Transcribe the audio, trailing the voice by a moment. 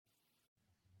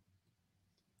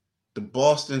The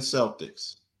Boston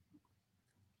Celtics.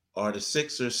 Are the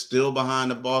Sixers still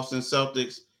behind the Boston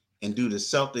Celtics? And do the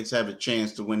Celtics have a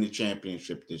chance to win the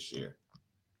championship this year?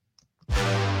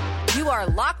 You are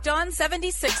Locked On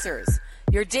 76ers,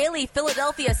 your daily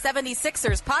Philadelphia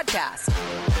 76ers podcast.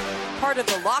 Part of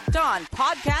the Locked On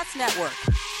Podcast Network,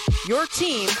 your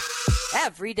team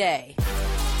every day.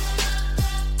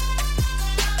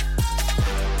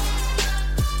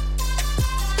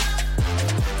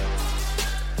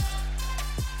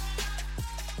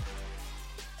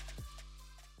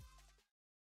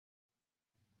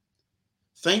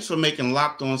 Thanks for making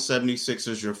Locked On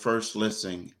 76ers your first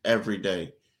listen every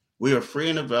day. We are free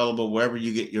and available wherever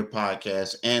you get your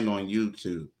podcasts and on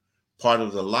YouTube. Part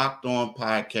of the Locked On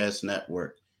Podcast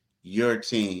Network, your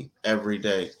team every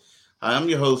day. Hi, I'm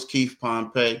your host, Keith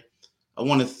Pompey. I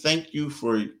want to thank you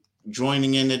for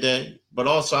joining in today, but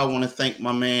also I want to thank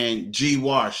my man,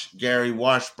 Gary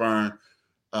Washburn,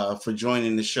 for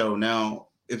joining the show. Now,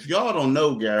 if y'all don't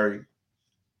know Gary,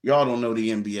 y'all don't know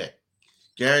the NBA.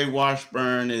 Gary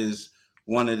Washburn is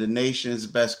one of the nation's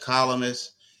best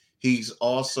columnists. He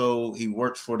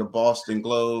works for the Boston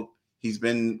Globe. He's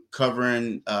been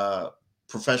covering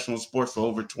professional sports for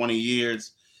over 20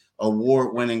 years,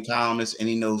 award-winning columnist, and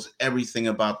he knows everything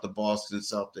about the Boston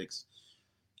Celtics,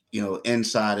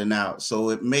 inside and out. So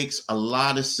it makes a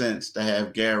lot of sense to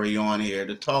have Gary on here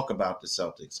to talk about the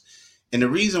Celtics. And the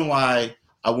reason why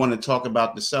I want to talk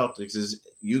about the Celtics is,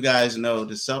 you guys know,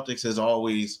 the Celtics has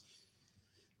always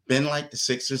been like the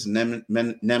Sixers'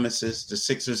 nemesis. The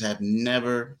Sixers have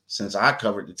never, since I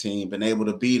covered the team, been able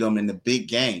to beat them in the big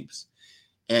games.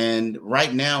 And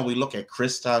right now we look at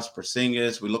Kristaps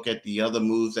Porzingis, we look at the other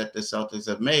moves that the Celtics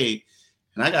have made,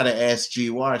 and I got to ask G.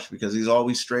 Wash, because he's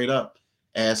always straight up,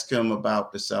 ask him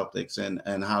about the Celtics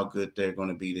and how good they're going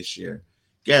to be this year.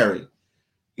 Gary,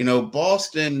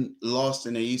 Boston lost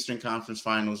in the Eastern Conference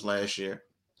Finals last year.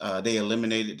 They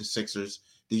eliminated the Sixers.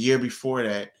 The year before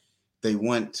that, they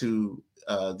went to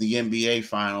the NBA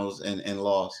Finals and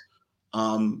lost.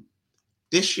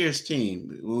 This year's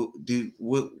team,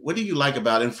 what do you like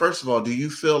about it? And first of all, do you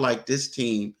feel like this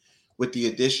team, with the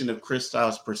addition of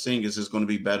Kristaps Porzingis, is going to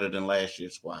be better than last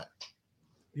year's squad?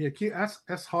 Yeah,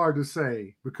 that's hard to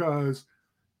say, because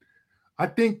I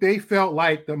think they felt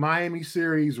like the Miami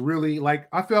series really,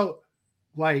 I felt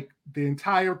like the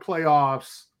entire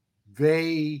playoffs,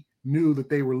 they knew that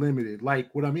they were limited.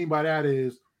 What I mean by that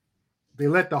is, they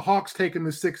let the Hawks take them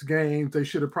to 6 games. They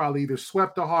should have probably either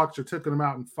swept the Hawks or taken them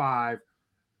out in 5.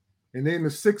 And then the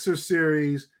Sixers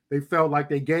series, they felt like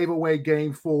they gave away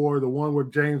game 4, the one where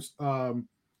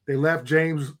they left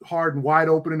James Harden wide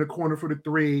open in the corner for the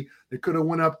 3. They could have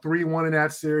went up 3-1 in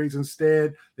that series.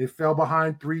 Instead, they fell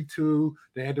behind 3-2.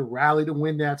 They had to rally to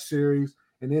win that series.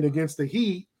 And then against the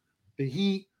Heat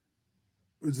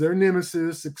was their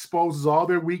nemesis, exposes all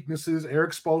their weaknesses.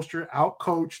 Eric Spoelstra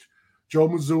outcoached Joe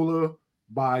Mazzulla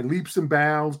by leaps and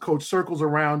bounds, coach circles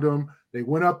around them. They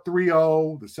went up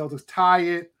 3-0. The Celtics tie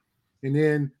it, and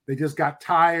then they just got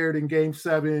tired in Game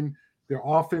 7. Their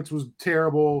offense was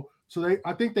terrible. So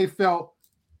I think they felt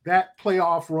that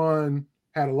playoff run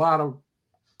had a lot of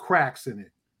cracks in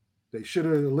it. They should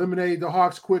have eliminated the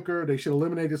Hawks quicker. They should have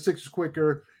eliminated the Sixers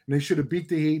quicker, and they should have beat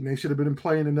the Heat, and they should have been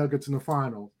playing the Nuggets in the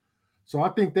finals. So I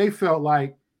think they felt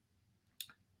like,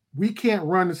 we can't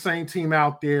run the same team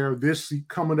out there this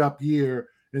coming up year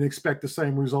and expect the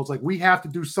same results. We have to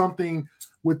do something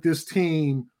with this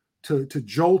team to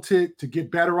jolt it, to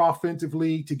get better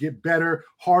offensively, to get better,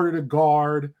 harder to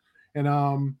guard. And,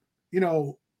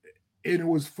 it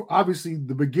was obviously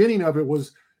the beginning of it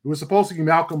was supposed to be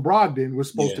Malcolm Brogdon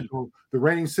was supposed to go the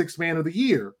reigning 6th man of the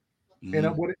year. Mm-hmm.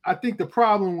 And what I think the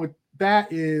problem with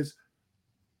that is,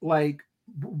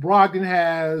 Brogdon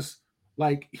has,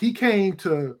 he came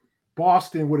to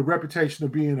Boston with a reputation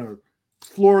of being a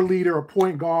floor leader, a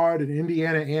point guard in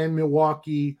Indiana and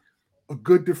Milwaukee, a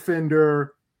good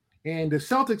defender. And the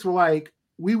Celtics were like,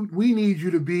 we need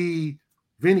you to be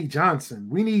Vinnie Johnson.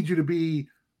 We need you to be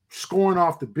scoring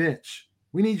off the bench.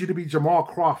 We need you to be Jamal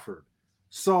Crawford.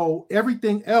 So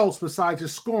everything else besides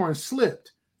just scoring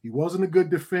slipped. He wasn't a good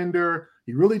defender.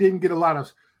 He really didn't get a lot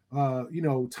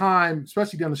of time,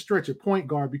 especially down the stretch at point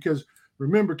guard, because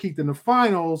remember, Keith, in the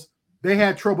finals, they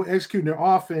had trouble executing their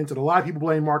offense, and a lot of people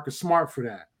blame Marcus Smart for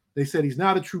that. They said he's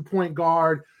not a true point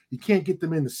guard. You can't get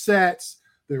them in the sets.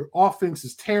 Their offense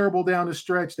is terrible down the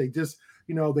stretch. They just,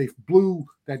 they blew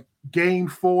that game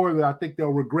 4 that I think they'll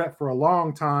regret for a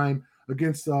long time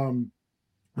against when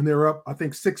they were up, I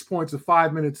think, 6 points with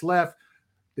 5 minutes left.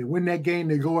 They win that game.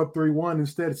 They go up 3-1.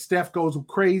 Instead, Steph goes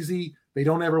crazy. They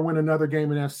don't ever win another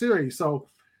game in that series. So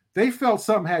they felt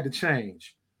something had to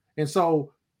change. And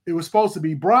so it was supposed to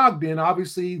be Brogdon.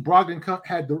 Obviously, Brogdon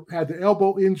had the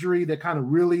elbow injury that kind of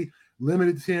really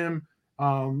limited him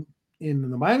in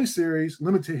the Miami series.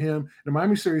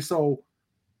 So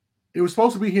it was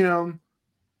supposed to be him.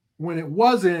 When it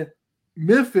wasn't,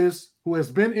 Memphis, who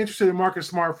has been interested in Marcus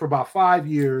Smart for about 5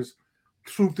 years,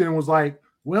 swooped in and was like,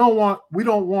 we don't want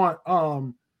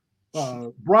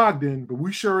Brogdon, but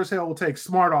we sure as hell will take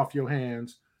Smart off your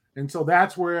hands. And so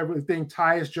that's where everything,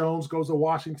 Tyus Jones goes to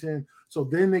Washington. So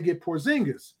then they get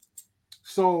Porzingis.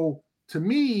 So to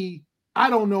me, I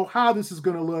don't know how this is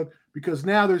going to look, because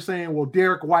now they're saying, well,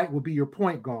 Derek White will be your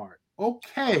point guard.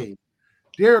 Okay.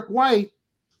 Derek White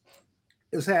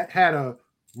has had a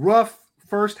rough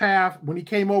first half. When he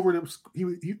came over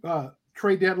to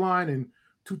trade deadline in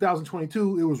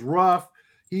 2022, it was rough.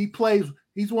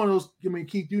 He's one of those,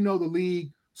 Keith, you know the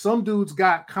league. Some dudes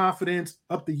got confidence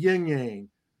up the yin-yang.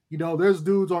 There's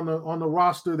dudes on the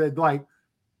roster that like,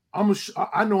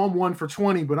 I know I'm 1 for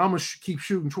 20, but I'm going to keep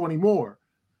shooting 20 more.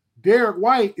 Derek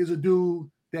White is a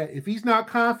dude that if he's not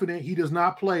confident, he does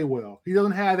not play well. He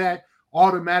doesn't have that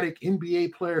automatic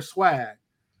NBA player swag.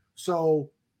 So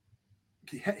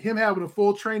him having a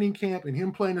full training camp and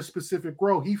him playing a specific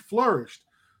role, he flourished.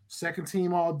 Second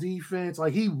team all defense.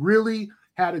 Like, he really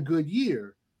had a good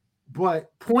year.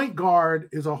 But point guard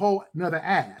is a whole another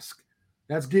ask.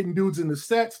 That's getting dudes in the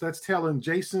sets. That's telling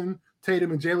Jason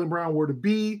Tatum and Jaylen Brown where to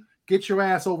be. Get your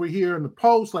ass over here in the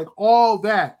post. Like, all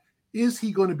that. Is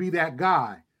he going to be that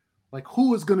guy? Like,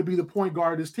 who is going to be the point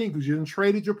guard of this team? Because you didn't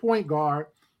traded your point guard.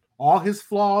 All his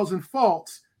flaws and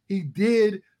faults, he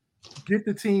did get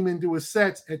the team into his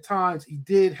sets at times. He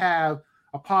did have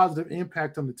a positive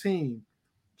impact on the team.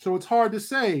 So it's hard to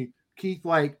say, Keith,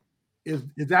 like, is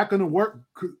that going to work?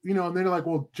 And then they're like,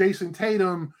 well, Jason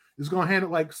Tatum is going to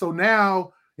handle it. Like, so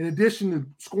now, in addition to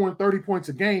scoring 30 points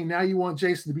a game, now you want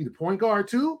Jason to be the point guard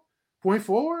too? Point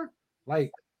forward?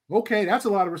 Like, okay, that's a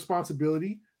lot of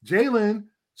responsibility. Jaylen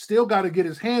still got to get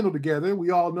his handle together.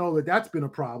 We all know that that's been a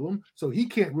problem. So he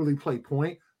can't really play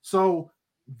point. So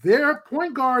their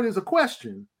point guard is a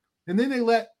question. And then they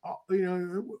let,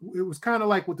 it was kind of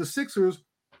like with the Sixers,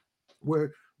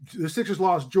 where the Sixers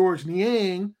lost George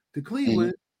Niang to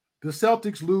Cleveland. Mm-hmm. The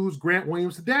Celtics lose Grant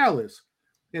Williams to Dallas.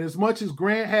 And as much as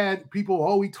Grant had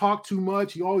people, he talked too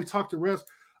much. He always talked to refs.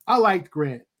 I liked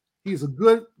Grant. He's a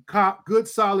good cop, good,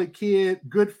 solid kid,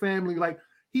 good family. Like,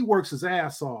 he works his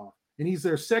ass off. And he's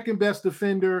their second best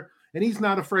defender. And he's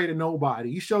not afraid of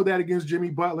nobody. He showed that against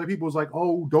Jimmy Butler. People was like,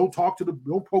 don't poke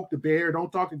the bear.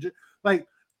 Don't talk to Jimmy. Like,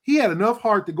 he had enough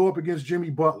heart to go up against Jimmy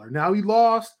Butler. Now he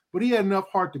lost, but he had enough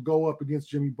heart to go up against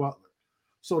Jimmy Butler.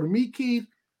 So to me, Keith,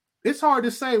 it's hard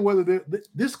to say whether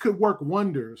this could work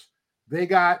wonders. They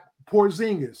got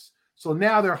Porzingis. So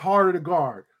now they're harder to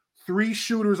guard. 3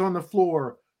 shooters on the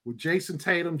floor with Jason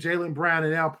Tatum, Jaylen Brown,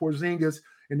 and now Porzingis,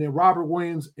 and then Robert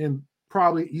Williams and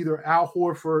probably either Al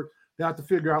Horford. They have to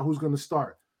figure out who's going to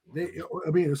start.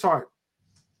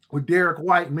 With Derek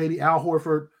White, maybe Al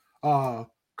Horford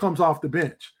comes off the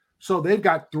bench. So they've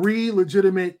got 3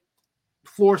 legitimate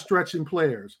floor stretching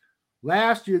players.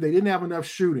 Last year, they didn't have enough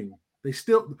shooting.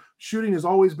 Shooting has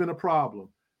always been a problem.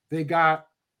 They got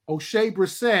O'Shea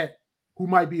Brissett, who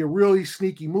might be a really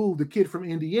sneaky move, the kid from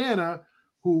Indiana,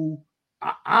 who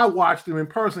I watched him in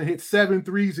person, hit 7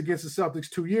 threes against the Celtics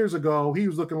 2 years ago. He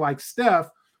was looking like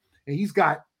Steph, and he's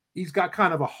got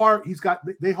kind of a heart.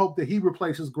 They hope that he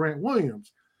replaces Grant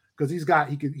Williams, because he's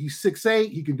 6'8",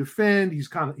 he can defend, he's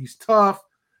tough,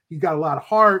 he's got a lot of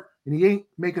heart, and he ain't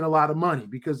making a lot of money,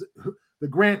 because the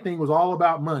Grant thing was all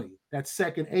about money. That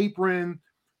second apron,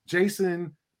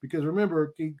 Jason, because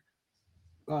remember,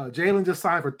 Jaylen just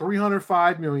signed for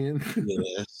 $305 million.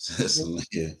 Yes.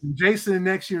 Jason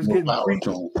next year is getting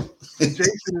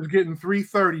Jason is getting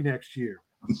 $330 next year.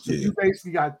 So you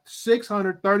basically got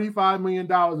 $635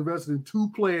 million invested in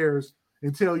 2 players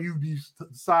until you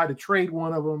decide to trade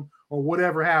one of them or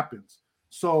whatever happens.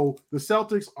 So the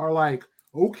Celtics are like,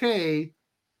 okay,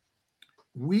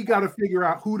 we got to figure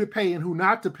out who to pay and who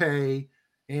not to pay,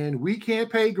 and we can't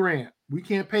pay Grant. We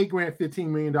can't pay Grant $15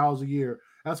 million a year.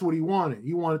 That's what he wanted.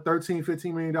 He wanted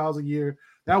 $15 million a year.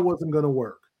 That wasn't going to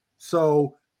work.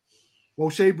 So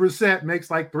O'Shea Brissett makes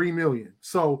like $3 million.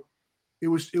 So it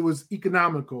was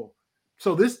economical.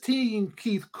 So this team,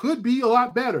 Keith, could be a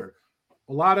lot better.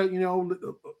 A lot of,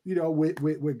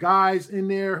 with guys in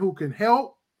there who can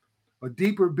help, a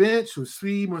deeper bench with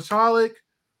Steve Mashalik,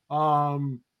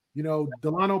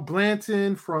 Delano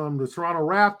Blanton from the Toronto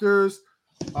Raptors,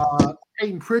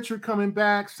 Peyton Pritchard coming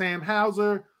back, Sam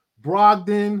Hauser,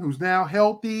 Brogdon, who's now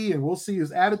healthy, and we'll see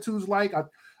his attitude's like.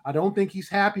 I don't think he's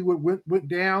happy with what went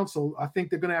down, so I think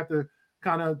they're going to have to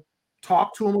kind of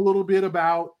talk to him a little bit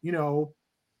about,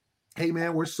 hey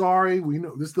man, we're sorry. We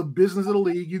know this is the business of the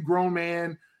league. You grown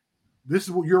man. This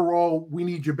is what your role. We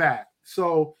need you back.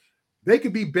 So they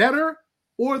could be better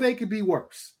or they could be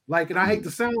worse. And I hate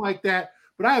to sound like that,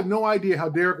 but I have no idea how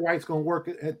Derek White's going to work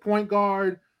at point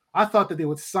guard. I thought that they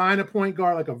would sign a point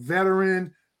guard like a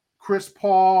veteran, Chris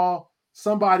Paul,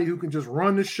 somebody who can just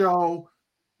run the show,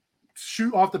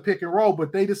 shoot off the pick and roll,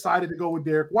 but they decided to go with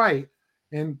Derek White,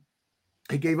 and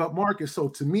they gave up Marcus. So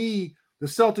to me, the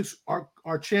Celtics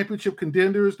are championship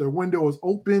contenders. Their window is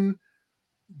open.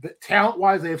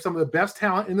 Talent-wise, they have some of the best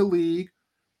talent in the league.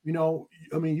 You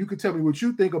can tell me what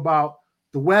you think about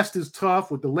the West is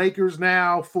tough with the Lakers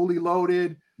now fully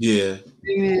loaded. Yeah.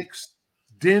 Phoenix,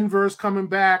 Denver's coming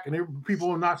back, and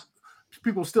people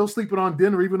are still sleeping on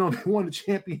Denver, even though they won the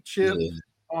championship.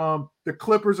 Yeah. The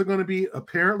Clippers are going to be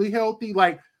apparently healthy.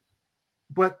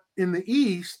 But in the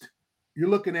East, you're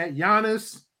looking at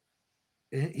Giannis.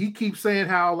 And he keeps saying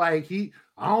how I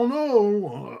don't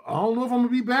know if I'm gonna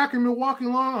be back in Milwaukee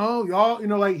long. Oh, y'all,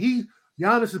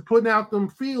 Giannis is putting out them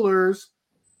feelers,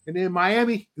 and then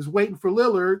Miami is waiting for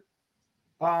Lillard.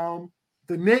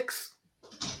 The Knicks,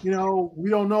 we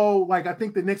don't know. I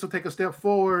think the Knicks will take a step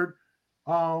forward.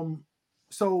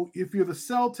 So if you're the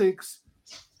Celtics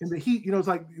and the Heat, it's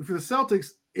if you're the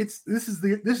Celtics, this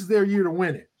is their year to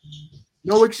win it.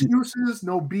 No excuses,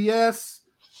 no BS.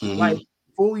 Mm-hmm.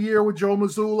 Full year with Joe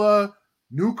Mazzulla,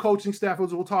 new coaching staff,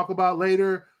 as we'll talk about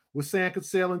later, with Sam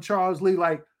Cassell and Charles Lee.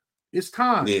 It's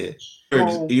time. Yeah,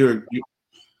 you're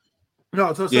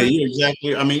exactly.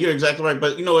 You're exactly right.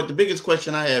 But what the biggest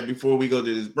question I have before we go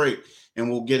to this break, and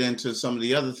we'll get into some of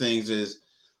the other things, is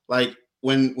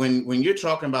when you're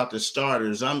talking about the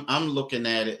starters, I'm looking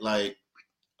at it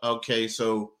okay,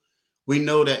 so we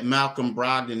know that Malcolm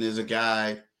Brogdon is a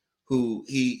guy who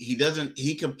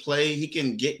he can play, he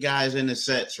can get guys in the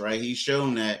sets, right? He's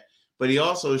shown that, but he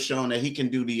also has shown that he can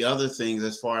do the other things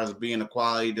as far as being a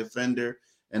quality defender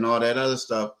and all that other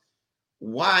stuff.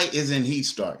 Why isn't he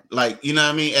starting?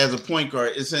 As a point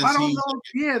guard, since I don't know.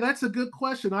 Yeah, that's a good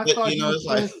question. I thought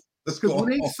because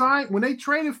when they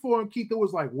traded for him, Keith, it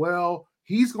was well,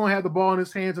 he's going to have the ball in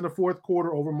his hands in the fourth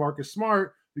quarter over Marcus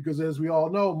Smart, because as we all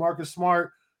know, Marcus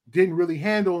Smart didn't really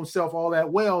handle himself all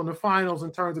that well in the finals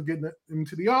in terms of getting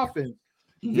into the offense.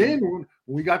 Mm-hmm. Then when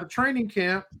we got to training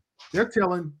camp, they're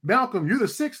telling Malcolm, you're the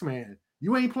sixth man.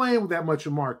 You ain't playing with that much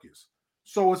of Marcus.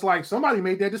 So it's somebody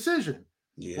made that decision,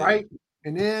 right?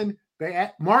 And then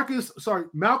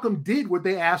Malcolm did what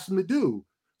they asked him to do.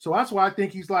 So that's why I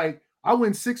think he's I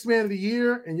win sixth man of the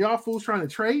year and y'all fools trying to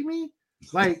trade me?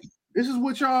 This is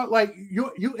what y'all,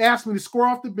 you asked me to score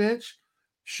off the bench,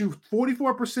 shoot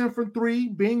 44% from three,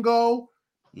 bingo.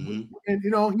 Mm-hmm. And,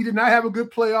 he did not have a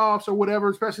good playoffs or whatever,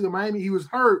 especially the Miami. He was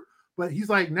hurt, but he's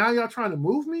now y'all trying to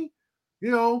move me,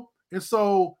 And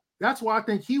so that's why I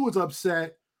think he was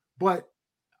upset. But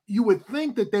you would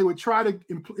think that they would try to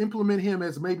implement him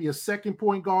as maybe a second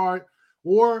point guard,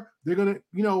 or they're going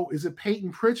to, is it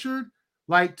Peyton Pritchard?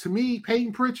 To me,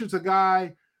 Peyton Pritchard's a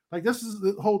guy, this is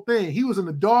the whole thing. He was in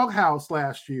the doghouse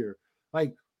last year.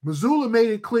 Mazzulla made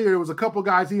it clear there was a couple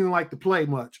guys he didn't like to play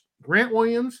much. Grant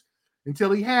Williams,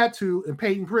 until he had to, and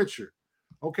Peyton Pritchard.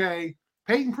 Okay,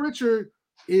 Peyton Pritchard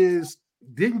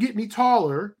didn't get any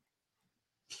taller.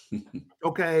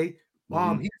 Okay,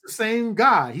 he's the same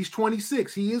guy. He's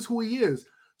 26. He is who he is.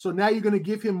 So now you're going to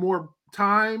give him more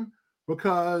time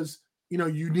because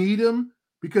you need him,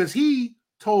 because he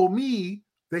told me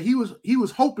that he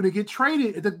was hoping to get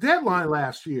traded at the deadline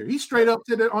last year. He straight up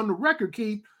said that on the record,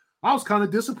 Keith. I was kind of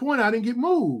disappointed I didn't get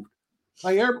moved.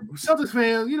 Celtics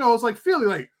fans, it's like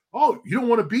Philly, oh, you don't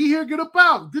want to be here? Get up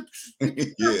out. Yeah.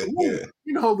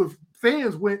 The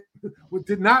fans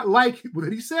did not like it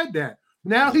when he said that.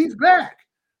 Now he's back,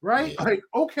 right? Yeah.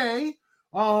 Okay.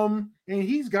 And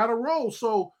he's got a role.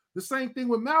 So the same thing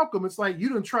with Malcolm. It's you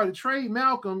didn't try to trade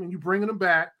Malcolm and you bringing him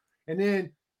back, and then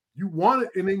you want it,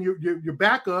 and then your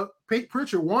backup, Peyton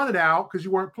Pritchard, wanted out because you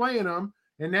weren't playing him,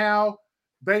 and now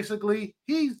basically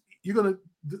you're going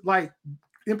to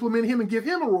implement him and give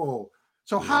him a role.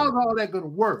 So how is all that going to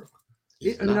work?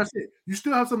 That's it. You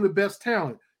still have some of the best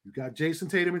talent. You got Jason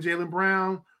Tatum and Jaylen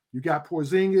Brown. You got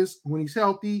Porzingis when he's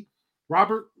healthy.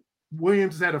 Robert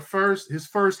Williams had his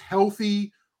first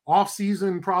healthy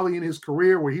offseason probably in his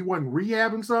career where he wasn't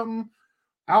rehabbing something.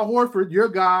 Al Horford, your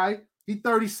guy, he's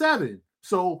 37.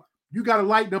 So you got to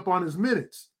lighten up on his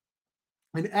minutes.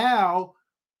 And Al,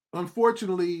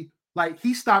 unfortunately,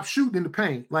 he stopped shooting in the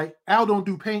paint. Al don't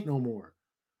do paint no more.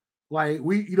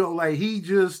 He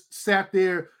just sat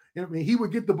there. He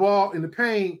would get the ball in the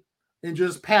paint and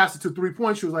just pass it to 3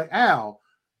 point shooters. Al,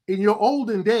 in your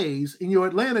olden days, in your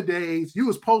Atlanta days, you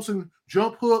was posting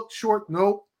jump hook, short.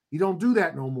 Nope, you don't do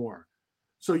that no more.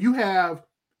 So you have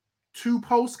two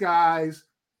post guys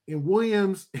in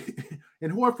Williams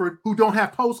and Horford who don't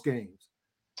have post games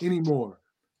anymore.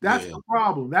 That's the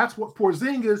problem. That's what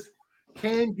Porzingis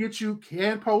can get you,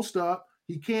 can post up.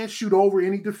 He can't shoot over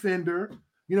any defender.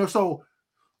 So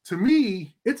to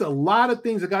me, it's a lot of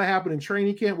things that got to happen in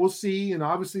training camp. We'll see. And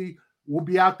obviously, we'll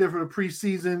be out there for the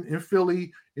preseason in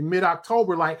Philly in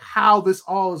mid-October, like how this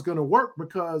all is going to work,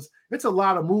 because it's a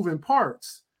lot of moving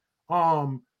parts.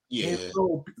 And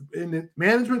the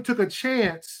management took a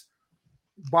chance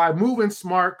by moving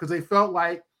Smart because they felt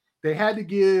like they had to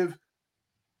give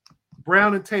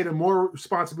Brown and Tatum more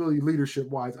responsibility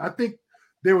leadership-wise. I think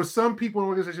there were some people in the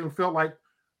organization who felt like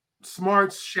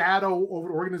Smart's shadow over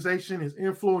the organization, his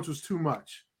influence was too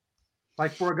much.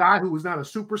 Like for a guy who was not a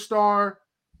superstar,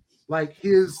 like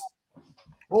his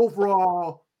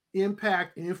overall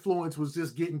impact and influence was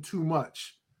just getting too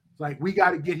much. Like we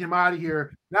got to get him out of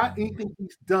here. Not anything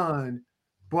he's done,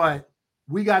 but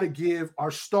we got to give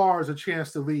our stars a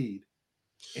chance to lead.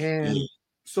 And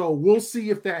so we'll see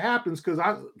if that happens, because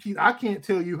I can't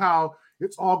tell you how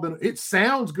it's all gonna. It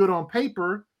sounds good on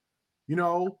paper,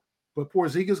 but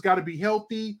Porzingis got to be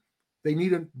healthy. They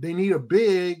need a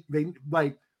big. They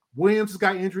like Williams has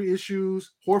got injury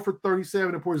issues. Horford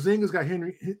 37 and Porzingis got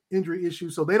injury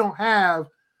issues, so they don't have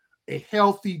a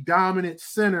healthy dominant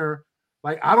center.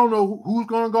 Like I don't know who's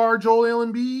going to guard Joel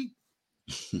Embiid.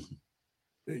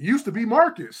 It used to be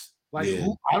Marcus. I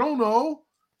don't know.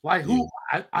 Like who?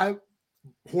 I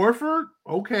Horford,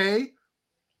 okay.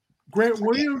 Grant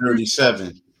Williams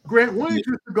 37. Grant Williams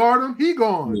used to guard him. He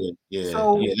gone.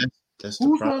 So that's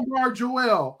who's going to guard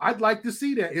Joel? I'd like to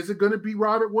see that. Is it going to be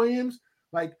Robert Williams?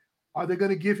 Like, are they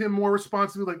going to give him more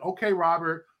responsibility? Like, okay,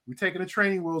 Robert, we're taking the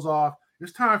training wheels off.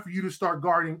 It's time for you to start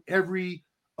guarding every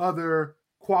other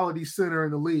quality center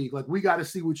in the league. Like, we got to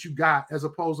see what you got, as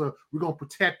opposed to we're going to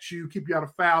protect you, keep you out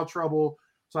of foul trouble.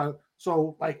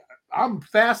 So like, I'm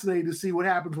fascinated to see what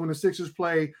happens when the Sixers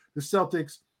play the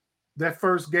Celtics that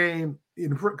first game,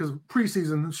 because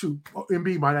preseason,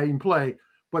 Embiid might not even play,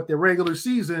 but the regular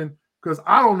season, because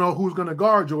I don't know who's going to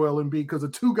guard Joel Embiid, because the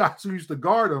two guys who used to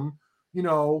guard him,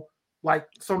 like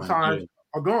sometimes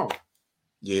are gone.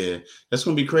 Yeah, that's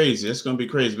going to be crazy.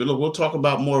 But look, we'll talk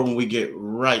about more when we get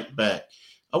right back.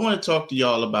 I want to talk to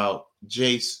y'all about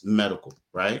Jace Medical,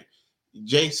 right?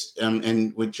 Jace,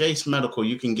 and with Jace Medical,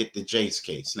 you can get the Jace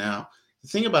case. Now, the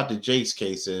thing about the Jace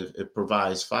case is it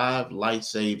provides 5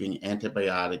 life-saving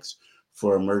antibiotics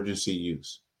for emergency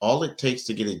use. All it takes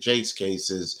to get a Jace case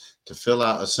is to fill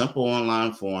out a simple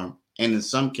online form, and in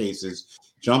some cases,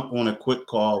 jump on a quick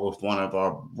call with one of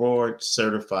our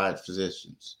board-certified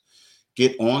physicians.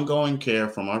 Get ongoing care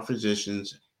from our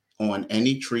physicians on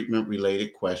any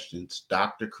treatment-related questions,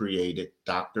 doctor-created,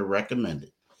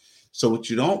 doctor-recommended. So what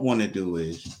you don't want to do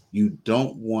is you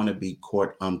don't want to be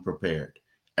caught unprepared.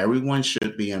 Everyone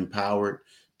should be empowered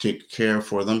to care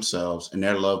for themselves and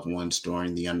their loved ones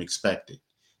during the unexpected.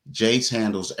 Jace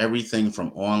handles everything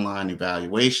from online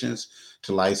evaluations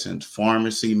to licensed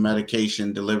pharmacy,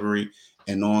 medication delivery,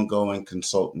 and ongoing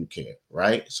consultant care,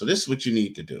 right? So this is what you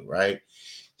need to do, right?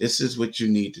 This is what you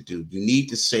need to do. You need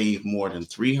to save more than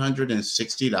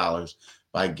 $360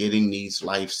 by getting these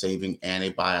life-saving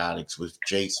antibiotics with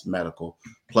Jace Medical,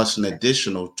 plus an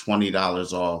additional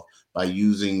 $20 off by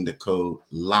using the code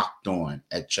LOCKEDON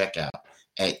at checkout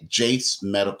at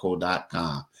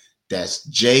jacemedical.com. That's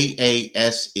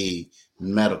JASE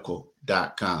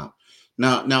medical.com.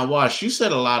 Now, Wash, you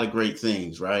said a lot of great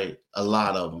things, right? A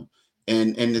lot of them.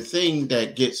 And the thing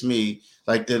that gets me,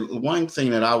 like the one thing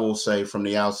that I will say from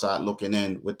the outside looking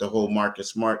in with the whole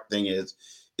Marcus Smart thing is,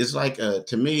 it's like,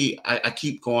 to me, I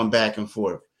keep going back and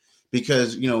forth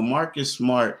because, Marcus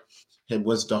Smart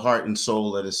was the heart and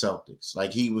soul of the Celtics.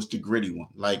 Like he was the gritty one.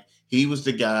 Like he was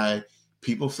the guy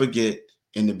people forget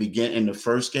in the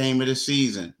first game of the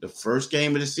season,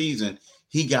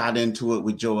 he got into it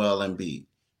with Joel Embiid.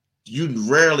 You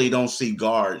rarely don't see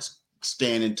guards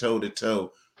standing toe to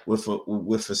toe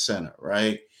with a center,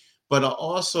 right? But I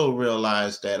also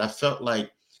realized that I felt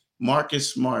like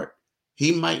Marcus Smart,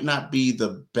 he might not be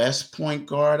the best point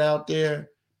guard out there,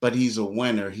 but he's a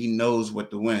winner. He knows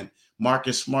what to win.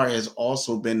 Marcus Smart has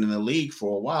also been in the league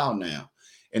for a while now.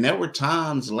 And there were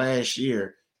times last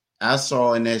year I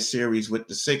saw in that series with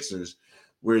the Sixers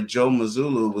where Joe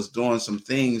Mazzulla was doing some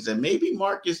things that maybe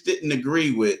Marcus didn't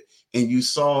agree with. And you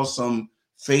saw some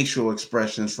facial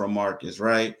expressions from Marcus,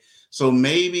 right? So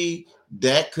maybe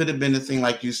that could have been the thing,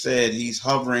 like you said, he's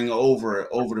hovering over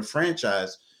the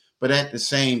franchise. But at the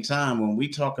same time, when we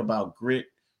talk about grit,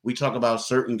 we talk about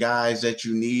certain guys that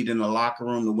you need in the locker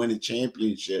room to win a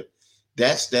championship.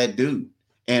 That's that dude.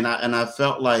 And I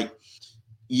felt like,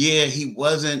 yeah,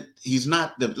 he's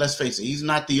not the, let's face it, he's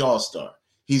not the all-star.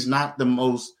 He's not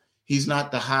he's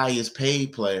not the highest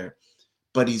paid player,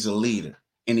 but he's a leader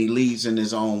and he leads in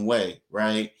his own way,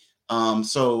 right?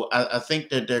 So I think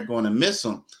that they're going to miss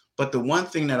him. But the one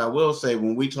thing that I will say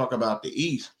when we talk about the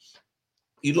East,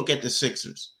 you look at the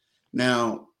Sixers.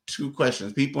 Now, two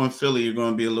questions. People in Philly are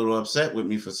going to be a little upset with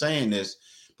me for saying this,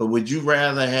 but would you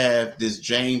rather have this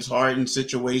James Harden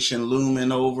situation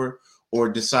looming over or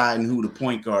deciding who the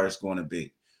point guard is going to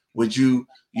be? Would you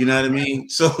know what I mean?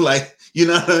 So like, you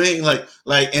know what I mean?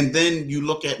 And then you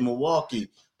look at Milwaukee.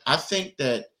 I think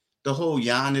that the whole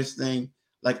Giannis thing,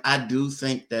 like I do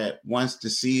think that once the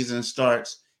season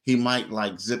starts, he might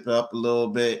like zip up a little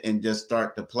bit and just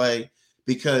start to play.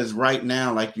 Because right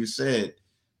now, like you said,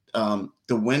 the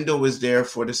window is there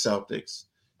for the Celtics.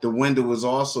 The window was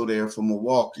also there for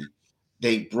Milwaukee.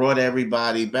 They brought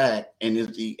everybody back, and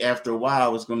after a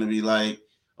while, it's going to be like,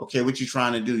 okay, what you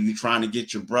trying to do? You trying to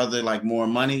get your brother like more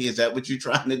money? Is that what you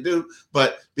trying to do?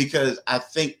 But because I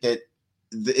think that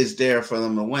it's there for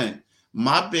them to win.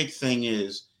 My big thing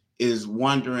is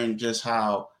wondering just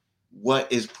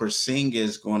what is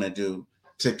Porzingis going to do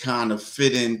to kind of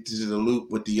fit into the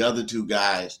loop with the other two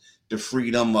guys to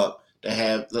free them up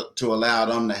to allow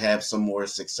them to have some more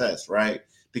success, right?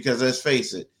 Because let's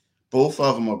face it, both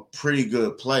of them are pretty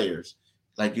good players.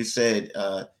 Like you said,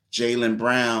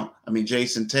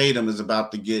 Jason Tatum is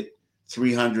about to get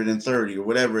 330 or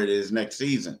whatever it is next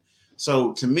season.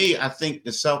 So to me, I think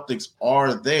the Celtics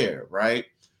are there, right?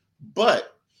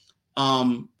 But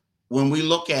when we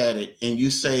look at it and you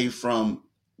say from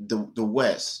the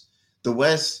West,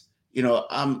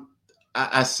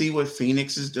 I see what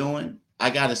Phoenix is doing. I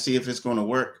got to see if it's going to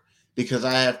work because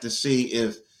I have to see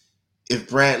if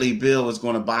Bradley Beal is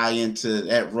going to buy into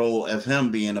that role of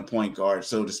him being a point guard,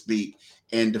 so to speak,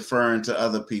 and deferring to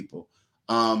other people.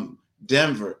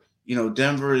 Denver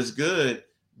is good,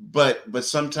 but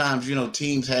sometimes,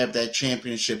 teams have that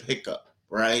championship hiccup,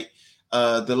 right?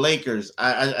 The Lakers,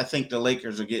 I think the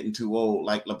Lakers are getting too old.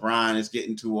 Like LeBron is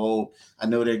getting too old. I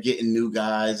know they're getting new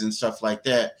guys and stuff like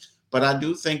that. But I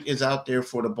do think it's out there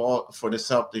for the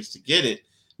Celtics to get it.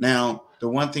 Now, the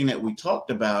one thing that we talked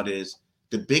about is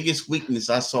the biggest weakness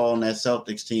I saw on that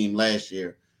Celtics team last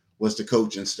year was the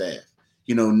coaching staff.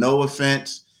 No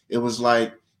offense. It was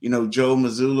like, Joe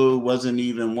Mazzulla wasn't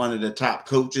even one of the top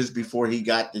coaches before he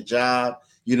got the job.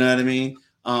 You know what I mean?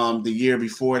 The year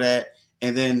before that.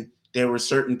 And then there were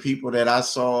certain people that I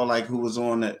saw like who was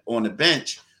on the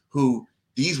bench who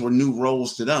these were new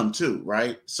roles to them too,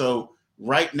 right? So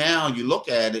right now you look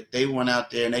at it, they went out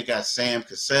there and they got Sam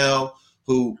Cassell,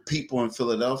 who people in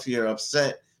Philadelphia are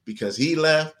upset because he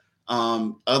left.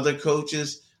 Other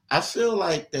coaches, I feel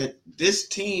like that this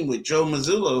team with Joe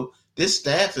Mazzulla, this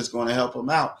staff is going to help him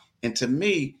out. And to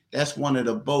me, that's one of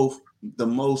the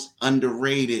most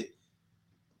underrated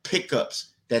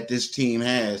pickups that this team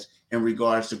has in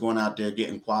regards to going out there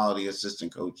getting quality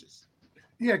assistant coaches.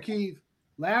 Yeah, Keith,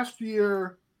 last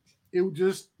year,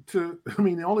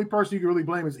 the only person you can really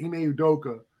blame is Ime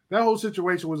Udoka. That whole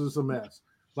situation was just a mess.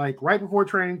 Like right before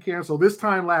training camp, so this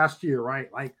time last year,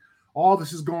 right? Like all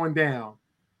this is going down.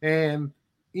 And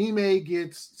Ime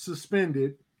gets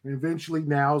suspended and eventually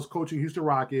now is coaching Houston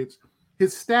Rockets.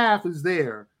 His staff is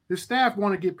there. His staff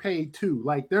want to get paid too.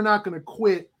 Like they're not going to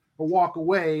quit or walk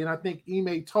away. And I think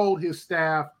Ime told his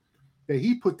staff that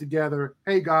he put together,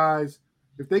 hey guys,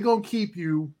 if they're going to keep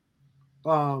you,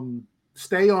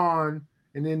 stay on.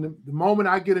 And then the moment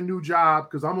I get a new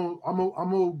job, because I'm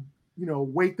gonna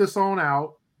wait this on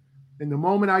out. And the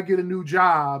moment I get a new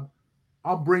job,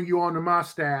 I'll bring you onto my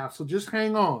staff. So just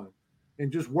hang on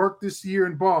and just work this year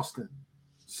in Boston.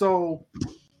 So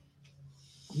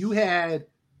you had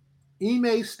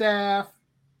Ime's staff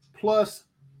plus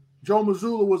Joe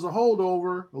Mazzulla was a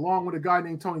holdover along with a guy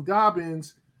named Tony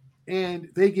Dobbins, and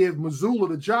they give Mazzulla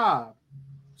the job.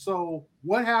 So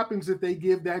what happens if they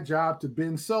give that job to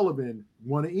Ben Sullivan,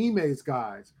 one of Ime's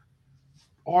guys?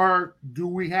 Or do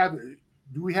we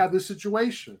have this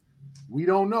situation? We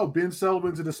don't know. Ben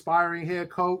Sullivan's an aspiring head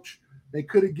coach. They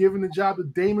could have given the job to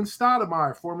Damon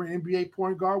Stoudemire, former NBA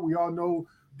point guard. We all know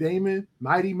Damon,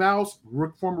 Mighty Mouse,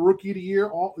 former Rookie of the Year,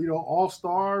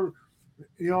 all-star.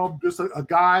 Just a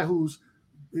guy who's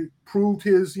proved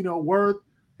his worth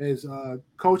as a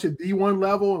coach at D1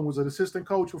 level and was an assistant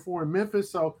coach before in Memphis.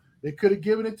 So they could have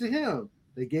given it to him.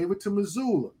 They gave it to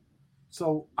Mazzulla.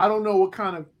 So I don't know what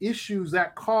kind of issues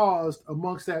that caused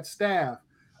amongst that staff.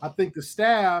 I think the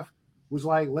staff was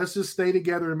like, let's just stay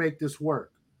together and make this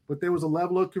work. but there was a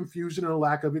level of confusion and a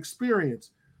lack of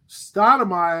experience.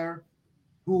 Stoudemire,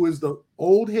 who is the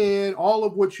old head, all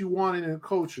of what you wanted in a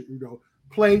coach,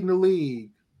 played in the league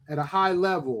at a high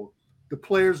level. The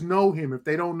players know him. If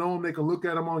they don't know him, they can look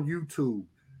at him on YouTube.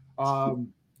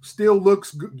 Still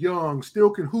looks young, still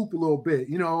can hoop a little bit.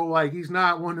 Like he's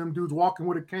not one of them dudes walking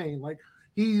with a cane. Like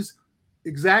he's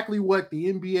exactly what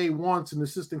the NBA wants in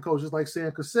assistant coaches like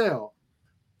Sam Cassell.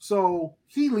 So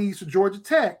he leaves for Georgia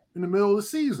Tech in the middle of the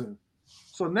season.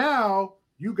 So now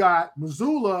you got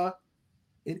Mazzulla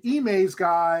and Ime's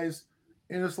guys,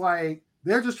 and it's like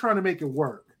they're just trying to make it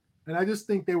work. And I just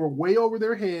think they were way over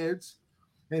their heads,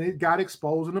 and it got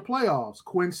exposed in the playoffs.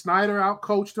 Quinn Snyder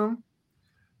outcoached them.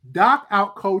 Doc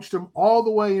outcoached him all the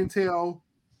way until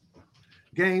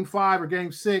Game 5 or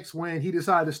Game 6 when he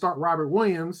decided to start Robert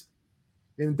Williams,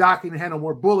 and Doc had no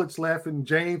more bullets left, and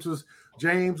James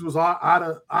was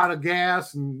out of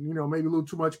gas, and maybe a little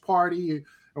too much party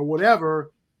or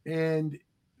whatever, and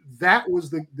that was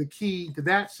the key to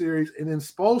that series. And then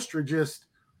Spoelstra just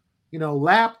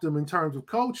lapped him in terms of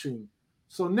coaching.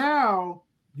 So now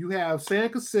you have Sam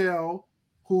Cassell,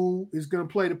 who is going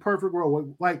to play the perfect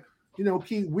role. Like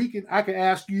Keith, I can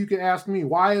ask you, you can ask me,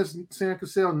 why has Sam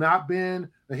Cassell not been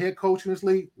a head coach in this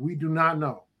league? We do not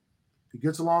know. He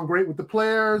gets along great with the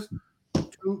players.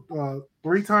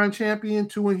 3-time champion,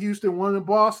 2 in Houston, 1 in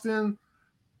Boston,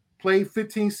 played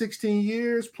 15, 16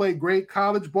 years, played great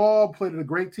college ball, played at a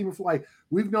great team. Like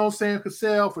we've known Sam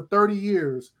Cassell for 30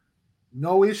 years.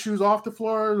 No issues off the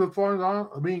floor.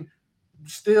 I mean,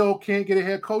 still can't get a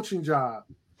head coaching job.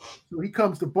 So he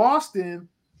comes to Boston,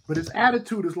 but his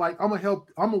attitude is like, I'm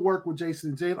gonna work with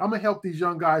Jason and Jalen. I'm gonna help these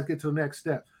young guys get to the next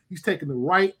step. He's taking the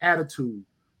right attitude.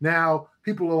 Now,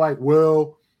 people are like,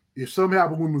 well, if something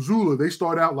happened with Mazzulla, they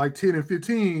start out like 10 and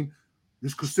 15,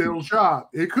 it's Cassell's job.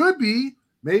 It could be.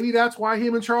 Maybe that's why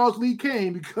him and Charles Lee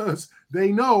came, because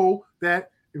they know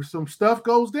that if some stuff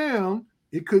goes down,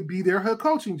 it could be their head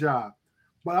coaching job.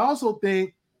 But I also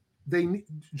think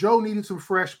Joe needed some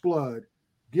fresh blood.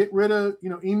 Get rid of,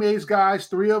 Ime's guys.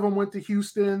 3 of them went to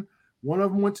Houston. 1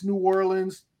 of them went to New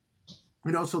Orleans.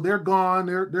 So they're gone.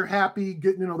 They're happy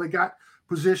getting, they got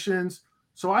positions.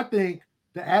 So I think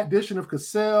the addition of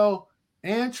Cassell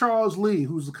and Charles Lee,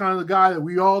 who's the kind of the guy that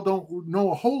we all don't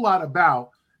know a whole lot about,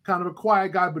 kind of a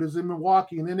quiet guy, but is in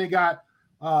Milwaukee. And then they got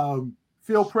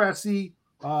Phil Pressey,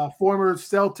 former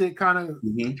Celtic kind of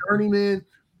journeyman,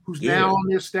 who's now on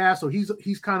their staff. So he's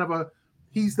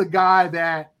the guy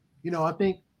that,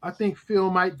 I think Phil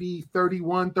might be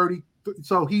 31, 30.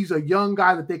 So he's a young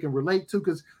guy that they can relate to,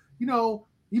 because, you know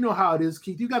how it is,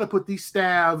 Keith. You got to put these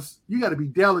staffs, you got to be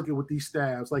delicate with these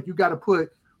staffs. Like you got to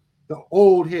put the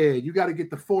old head, you got to get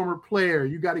the former player,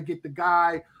 you got to get the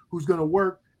guy who's going to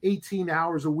work 18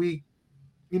 hours a week,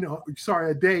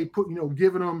 a day,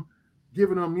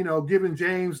 giving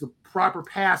James the proper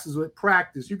passes at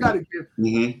practice. You got to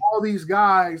give all these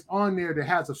guys on there that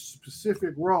has a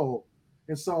specific role.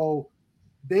 And so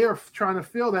they are trying to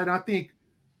fill that. And I think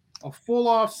a full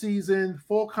off season,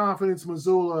 full confidence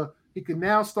Mazzulla, he can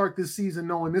now start this season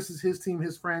knowing this is his team,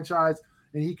 his franchise,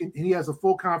 and he has a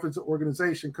full confidence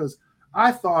organization. Because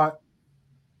I thought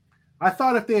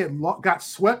if they had got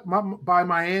swept by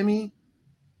Miami,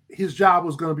 his job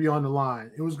was going to be on the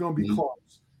line. It was going to be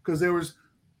close, because there was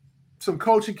some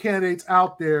coaching candidates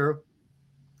out there,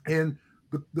 and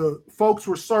the folks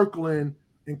were circling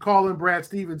and calling Brad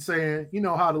Stevens saying,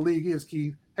 how the league is,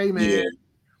 Keith. Hey, man,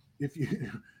 if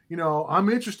you – I'm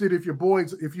interested if you want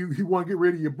to get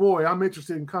rid of your boy, I'm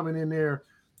interested in coming in there,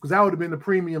 because that would have been a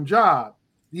premium job.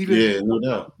 Even no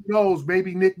doubt. Who knows,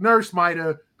 maybe Nick Nurse might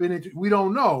have been we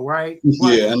don't know, right?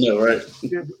 But I know, right?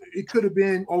 It could have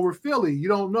been over Philly. You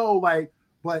don't know,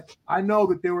 but I know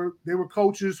that there were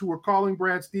coaches who were calling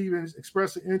Brad Stevens,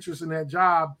 expressing interest in that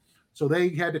job. So they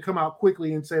had to come out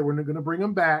quickly and say, we're going to bring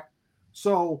him back.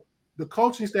 So the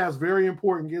coaching staff is very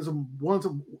important.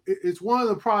 It's one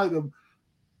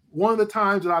of the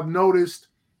times that I've noticed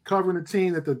covering a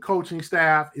team that the coaching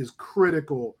staff is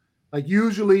critical. Like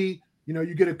usually,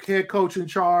 you get a head coach in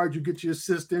charge, you get your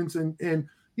assistants, and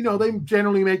they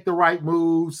generally make the right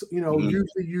moves.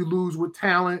 Usually you lose with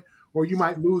talent, or you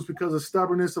might lose because of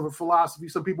stubbornness of a philosophy.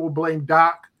 Some people blame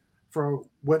Doc for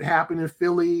what happened in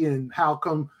Philly and how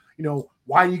come,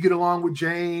 why do you get along with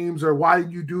James, or why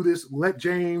did you do this? Let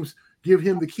James give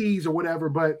him the keys or whatever.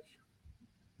 But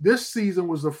this season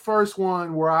was the first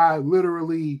one where I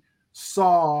literally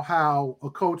saw how a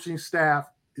coaching staff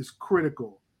is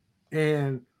critical,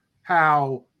 and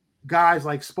how guys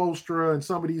like Spoelstra and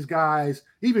some of these guys,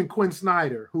 even Quinn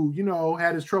Snyder, who,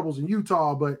 had his troubles in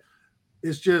Utah, but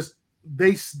it's just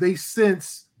they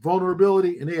sense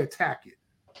vulnerability and they attack it.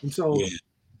 And so Yeah.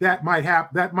 that might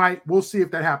happen. We'll see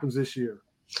if that happens this year.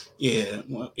 Yeah,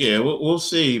 well, yeah, we'll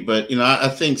see. But I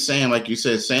think Sam, like you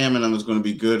said, Sam and them is going to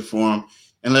be good for him.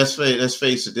 And let's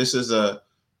face it, this is a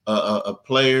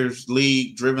players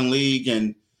league driven league,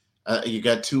 and you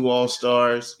got two all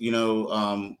stars.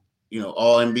 All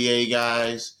NBA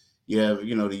guys. You have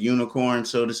the unicorn,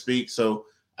 so to speak. So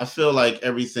I feel like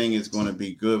everything is going to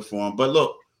be good for him. But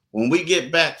look, when we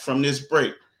get back from this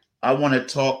break, I want to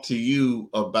talk to you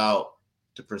about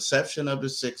the perception of the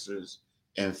Sixers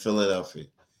in Philadelphia.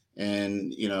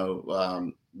 And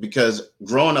because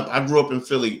growing up, I grew up in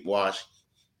Philly, Wash,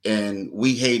 and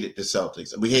we hated the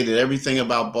Celtics. We hated everything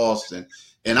about Boston,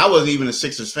 and I wasn't even a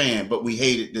Sixers fan, but I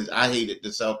hated the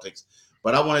Celtics.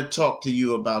 But I want to talk to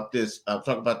you about this. I'll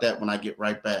talk about that when I get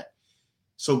right back.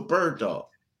 So Bird Dog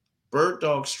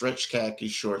stretch khaki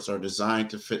shorts are designed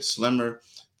to fit slimmer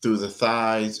through the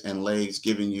thighs and legs,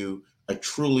 giving you a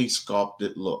truly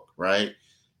sculpted look, right?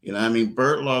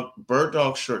 Bird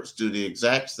Dog shirts do the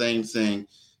exact same thing,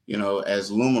 as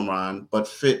Lumeron, but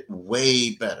fit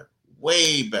way better.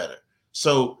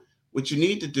 So what you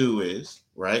need to do is,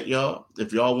 right, y'all,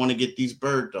 if y'all want to get these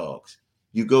Bird Dogs,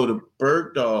 you go to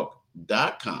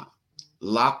birddog.com,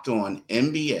 locked on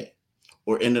NBA,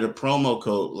 or enter the promo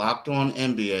code locked on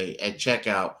NBA at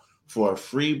checkout for a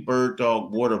free Bird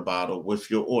Dog water bottle with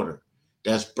your order.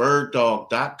 That's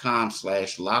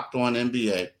birddog.com/locked on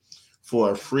NBA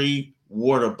for a free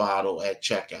water bottle at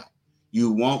checkout. You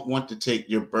won't want to take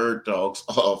your Bird Dogs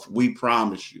off. We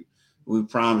promise you. And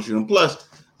plus,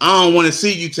 I don't want to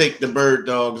see you take the Bird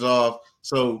Dogs off.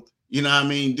 So, do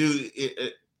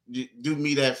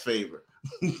me that favor.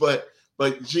 but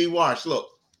G Wash, look.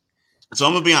 So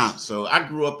I'm gonna be honest. So I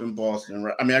grew up in Boston.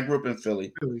 Right? I grew up in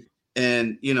Philly,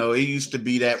 and it used to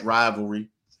be that rivalry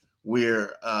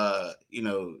where the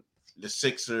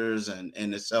Sixers and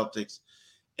the Celtics.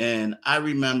 And I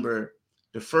remember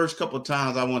the first couple of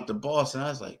times I went to Boston, I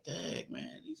was like, dang,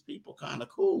 man, these people kind of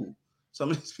cool.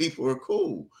 Some of these people are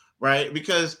cool, right?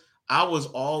 Because I was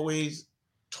always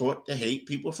taught to hate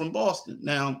people from Boston.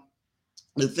 Now,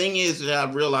 the thing is that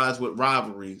I've realized with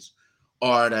rivalries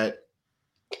are that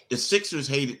the Sixers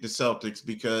hated the Celtics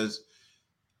because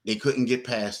they couldn't get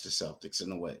past the Celtics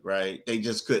in a way, right? They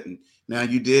just couldn't. Now,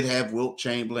 you did have Wilt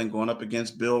Chamberlain going up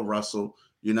against Bill Russell.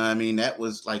 You know what I mean? That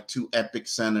was like two epic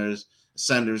centers,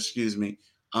 excuse me.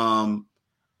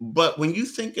 But when you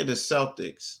think of the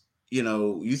Celtics,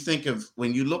 you think of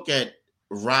when you look at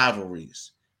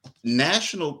rivalries,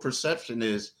 national perception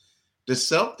is the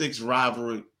Celtics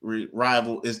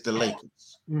rival is the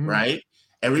Lakers, right?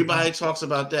 Everybody talks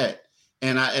about that.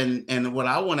 And what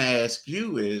I want to ask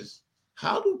you is,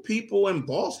 how do people in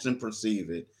Boston perceive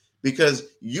it? Because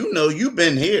you've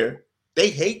been here.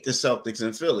 They hate the Celtics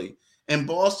in Philly. In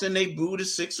Boston, they boo the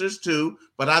Sixers too,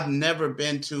 but I've never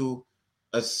been to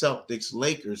a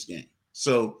Celtics-Lakers game.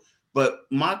 So, but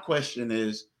my question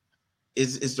is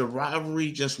the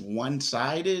rivalry just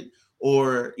one-sided?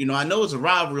 Or, I know it's a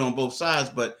rivalry on both sides,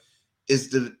 but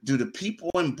do the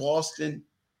people in Boston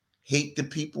hate the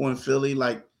people in Philly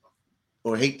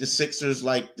or hate the Sixers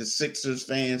like the Sixers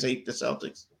fans hate the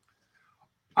Celtics?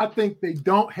 I think they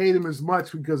don't hate him as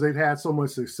much because they've had so much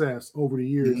success over the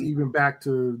years, even back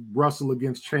to Russell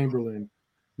against Chamberlain.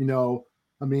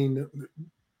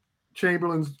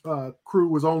 Chamberlain's crew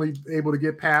was only able to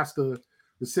get past the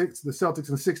Celtics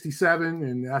in '67,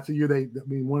 and that's the year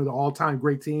one of the all-time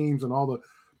great teams and all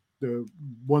the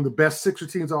one of the best Sixer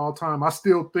teams of all time. I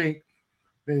still think,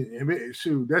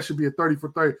 that should be a 30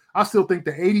 for 30. I still think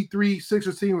the '83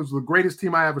 Sixers team was the greatest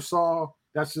team I ever saw.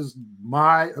 That's just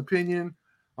my opinion.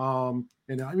 You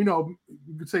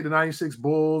could say the '96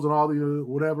 Bulls and all the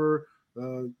whatever,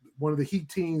 one of the Heat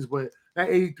teams, but that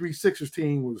 '83 Sixers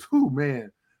team was,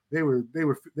 man, they were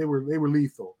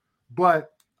lethal. But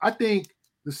I think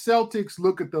the Celtics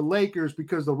look at the Lakers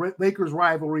because the Lakers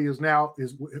rivalry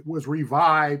was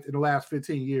revived in the last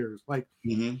 15 years. Like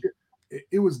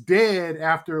it was dead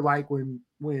after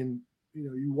when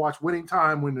you watch Winning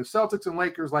Time, when the Celtics and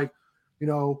Lakers,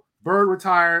 Bird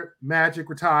retired, Magic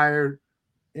retired,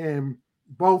 and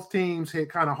both teams had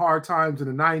kind of hard times in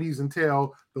the 90s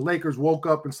until the Lakers woke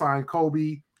up and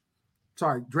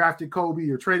drafted Kobe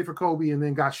or traded for Kobe and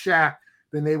then got Shaq.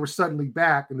 Then they were suddenly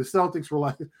back. And the Celtics were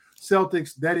like,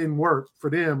 Celtics, that didn't work for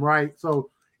them, right? So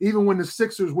even when the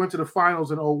Sixers went to the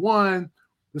finals in 2001,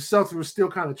 the Celtics were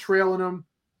still kind of trailing them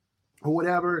or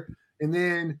whatever. And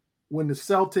then when the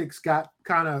Celtics got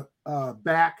kind of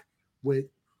back with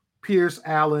Pierce,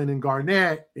 Allen, and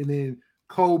Garnett, and then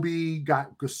Kobe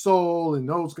got Gasol, and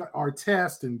those got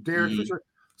Artest and Derek Fisher.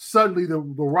 Suddenly, the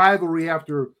rivalry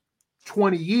after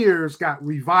 20 years got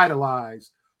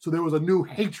revitalized. So there was a new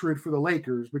hatred for the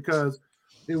Lakers because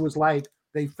it was like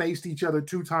they faced each other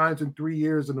 2 times in 3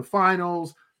 years in the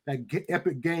finals. That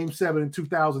epic Game 7 in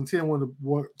 2010, one of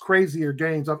the crazier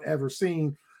games I've ever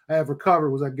seen, I ever covered,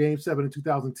 was that Game 7 in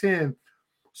 2010.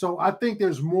 So I think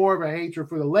there's more of a hatred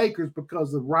for the Lakers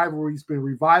because the rivalry's been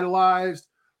revitalized,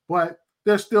 but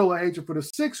there's still a hatred for the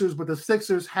Sixers, but the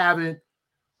Sixers haven't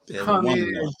come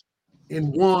in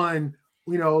and won.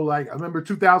 Like I remember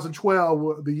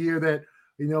 2012, the year that,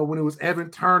 when it was Evan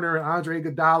Turner and Andre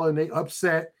Iguodala, and they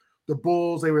upset the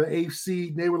Bulls. They were the 8th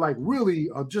seed, and they were like really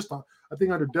I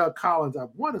think under Doug Collins, I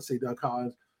want to say Doug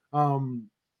Collins, a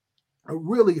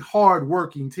really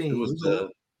hard-working team. It was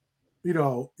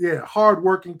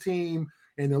hard-working team,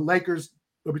 and the Lakers,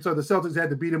 because the Celtics had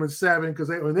to beat them in 7 because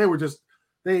they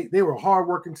were a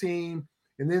hard-working team.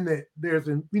 And then then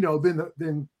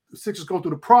the Sixers go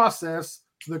through the process,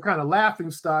 so they're kind of laughing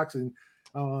stocks. And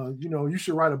you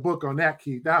should write a book on that,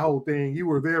 Keith. That whole thing, you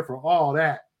were there for all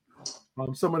that.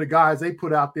 Some of the guys they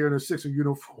put out there in a Sixer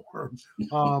uniform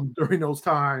during those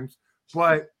times,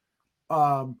 but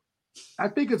I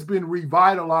think it's been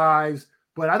revitalized.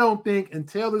 But I don't think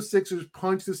until the Sixers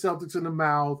punch the Celtics in the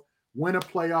mouth, win a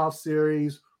playoff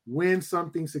series, win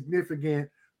something significant,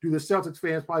 do the Celtics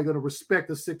fans probably going to respect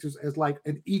the Sixers as like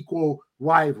an equal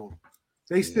rival.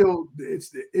 They still they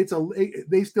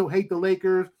still hate the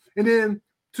Lakers, and then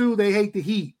 2, they hate the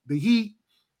Heat. The Heat,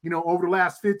 over the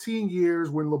last 15 years,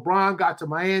 when LeBron got to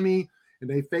Miami and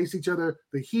they face each other,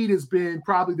 the Heat has been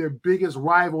probably their biggest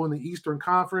rival in the Eastern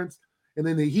Conference. And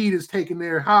then the Heat has taken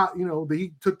their the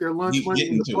Heat took their lunch money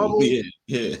in the bubble.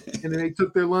 Yeah. And then they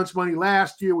took their lunch money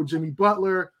last year with Jimmy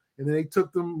Butler. And then they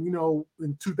took them,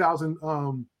 in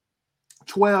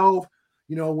 2012,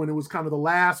 when it was kind of the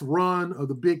last run of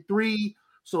the Big Three.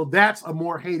 So that's a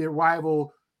more hated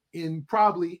rival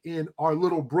probably in our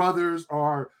little brothers,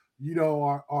 our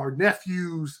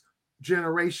nephews'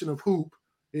 generation of hoop,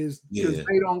 is because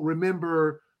they don't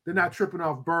remember, they're not tripping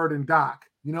off Bird and Doc.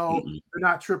 They're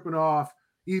not tripping off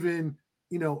even,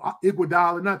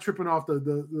 Iguodala, not tripping off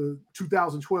the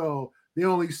 2012.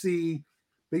 They see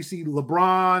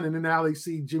LeBron, and then now they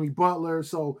see Jimmy Butler.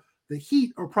 So the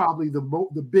Heat are probably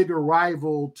the bigger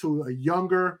rival to a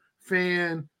younger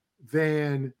fan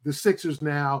than the Sixers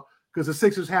now, because the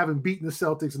Sixers haven't beaten the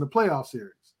Celtics in the playoff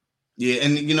series. Yeah,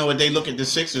 and when they look at the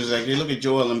Sixers, like they look at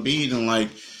Joel Embiid and like,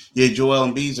 Joel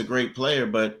Embiid's a great player,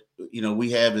 but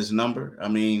we have his number. I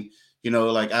mean,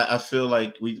 like I feel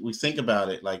like we think about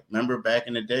it. Like, remember back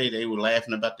in the day, they were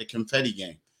laughing about the confetti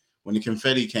game when the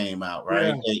confetti came out,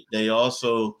 right? Yeah. They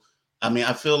also, I mean,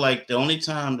 I feel like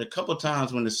the couple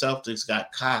times when the Celtics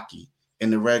got cocky in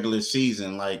the regular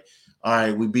season, like, all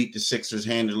right, we beat the Sixers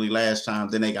handily last time,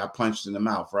 then they got punched in the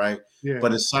mouth, right? Yeah.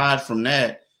 But aside from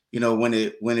that, when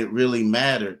it really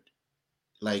mattered,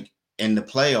 like in the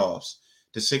playoffs,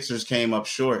 the Sixers came up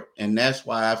short. And that's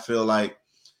why I feel like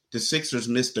the Sixers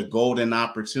missed a golden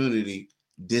opportunity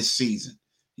this season.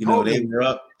 They were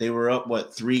up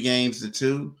what,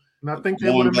 3-2? And I think they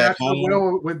would have matched up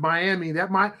well with Miami.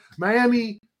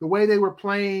 Miami, the way they were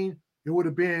playing, it would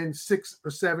have been 6 or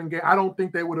 7 games. I don't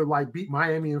think they would have like beat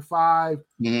Miami in 5.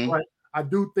 Mm-hmm. But I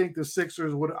do think the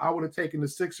Sixers I would have taken the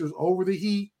Sixers over the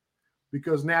Heat,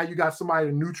 because now you got somebody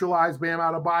to neutralize Bam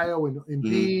Adebayo and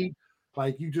Embiid. Mm-hmm.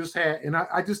 Like you just had, and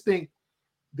I just think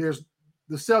the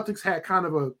Celtics had kind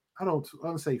of a, I don't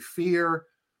want to say fear,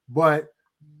 but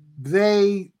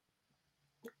they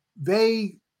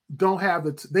didn't have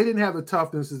the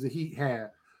toughness as the Heat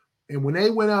had. And when they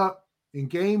went up in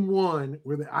Game 1,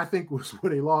 I think was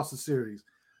where they lost the series,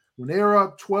 when they were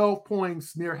up 12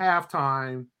 points near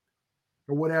halftime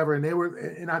or whatever,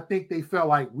 and I think they felt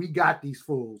like, we got these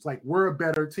fools, like we're a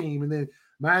better team. And then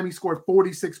Miami scored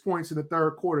 46 points in the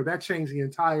third quarter. That changed the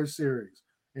entire series.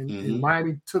 And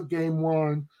Miami took Game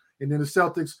 1, and then the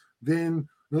Celtics then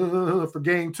for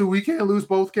Game 2, we can't lose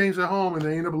both games at home, and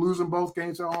they end up losing both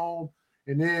games at home.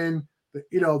 And then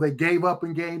they gave up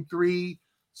in Game 3.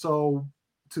 So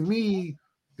to me,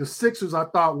 the Sixers I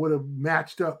thought would have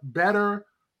matched up better,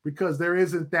 because there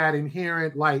isn't that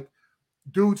inherent, like,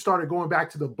 dudes started going back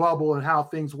to the bubble and how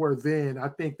things were then. I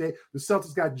think the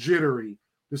Celtics got jittery.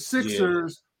 The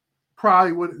Sixers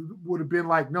probably would have been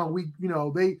like, no,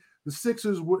 the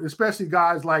Sixers would, especially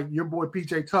guys like your boy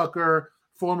PJ Tucker,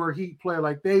 former Heat player,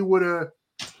 like they would have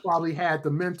probably had the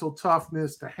mental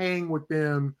toughness to hang with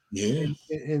them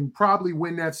and probably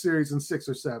win that series in 6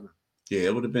 or 7. Yeah,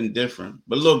 it would have been different.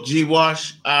 But look, G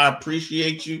Wash, I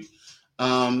appreciate you.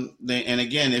 And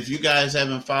again, if you guys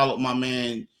haven't followed my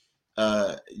man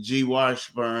G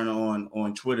Washburn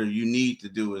on Twitter, you need to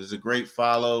do it. It's a great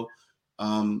follow.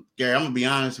 Gary, I'm gonna be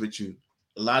honest with you.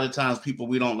 a lot of times people,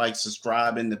 we don't like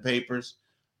subscribe in the papers,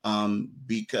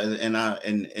 because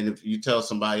and if you tell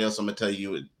somebody else, I'm gonna tell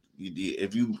you,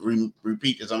 if you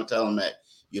repeat this, I'm gonna tell them that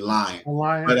you're lying.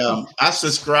 But I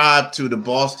subscribe to the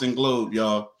Boston Globe,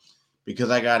 y'all, because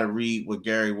I gotta read what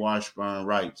Gary Washburn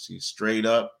writes. He's straight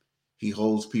up. He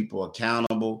holds people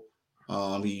accountable.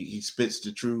 He spits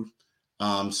the truth.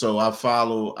 So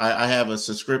I have a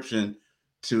subscription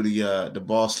to the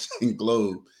Boston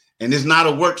Globe, and it's not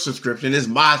a work subscription, it's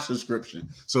my subscription.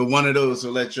 So one of those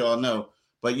will let y'all know.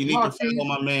 But you need to follow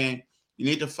my man. You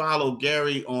need to follow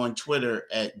Gary on Twitter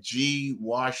at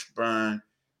GWashburn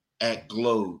at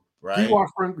Globe, right?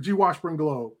 G Washburn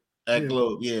Globe. At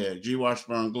Globe, yeah, G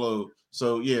Washburn Globe.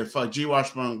 So yeah, fuck G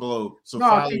Washburn Globe. So no,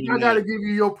 I gotta give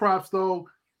you your props though.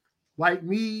 Like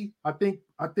me, I think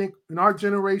in our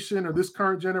generation or this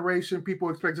current generation,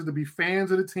 people expect us to be fans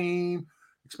of the team,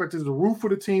 expect us to root for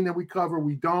the team that we cover.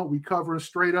 We don't. We cover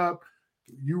straight up.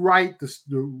 You right.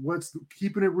 What's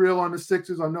keeping it real on the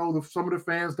Sixers? I know some of the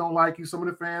fans don't like you. Some of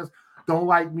the fans don't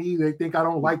like me. They think I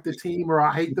don't like the team, or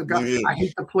I hate the guy. Yeah. I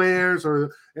hate the players,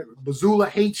 or Bazula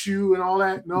hates you and all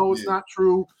that. No, it's not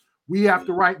true. We have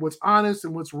to write what's honest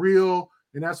and what's real,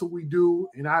 and that's what we do.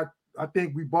 And I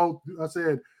think we both. I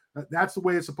said. That's the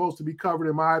way it's supposed to be covered,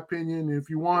 in my opinion. If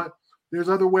you want, there's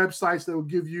other websites that will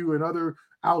give you and other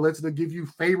outlets that give you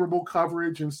favorable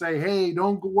coverage and say, hey,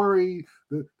 don't worry,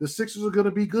 the Sixers are going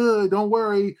to be good. Don't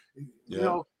worry. Yeah. You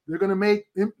know, they're going to make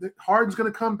Harden's going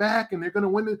to come back and they're going to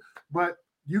win it. But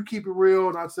you keep it real.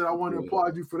 And I said, I want to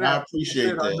applaud you for that. I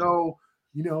appreciate that. I know,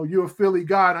 you're a Philly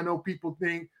guy. I know people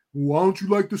think, well, why don't you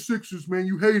like the Sixers, man?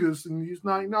 You hate us. And he's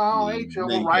like, no, I hate you.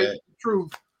 I'm right, the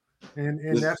truth.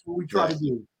 And that's what we try to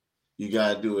do. You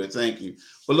gotta do it. Thank you.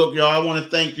 But look, y'all, I want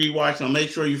to thank G Washburn. Make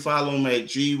sure you follow him at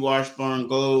G Washburn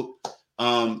Globe.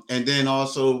 And then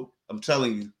also, I'm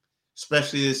telling you,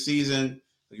 especially this season,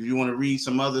 if you want to read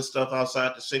some other stuff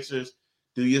outside the Sixers,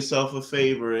 do yourself a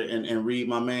favor and read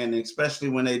my man. And especially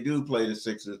when they do play the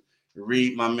Sixers,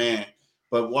 read my man.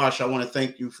 But Wash, I want to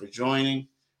thank you for joining.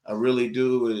 I really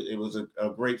do. It was a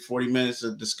great 40 minutes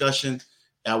of discussion.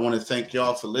 I want to thank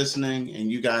y'all for listening.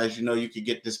 And you guys, you can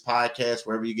get this podcast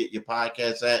wherever you get your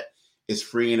podcasts at. It's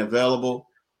free and available.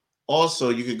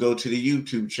 Also, you could go to the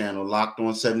YouTube channel, Locked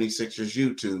On 76ers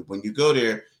YouTube. When you go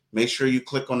there, make sure you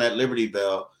click on that Liberty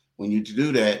Bell. When you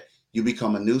do that, you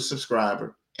become a new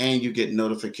subscriber and you get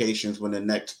notifications when the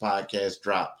next podcast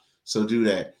drop. So do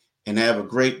that. And have a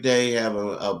great day. Have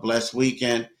a blessed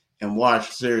weekend. And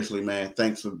Wash, seriously, man,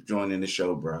 thanks for joining the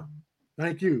show, bro.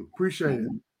 Thank you. Appreciate it.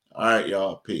 All right,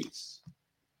 y'all. Peace.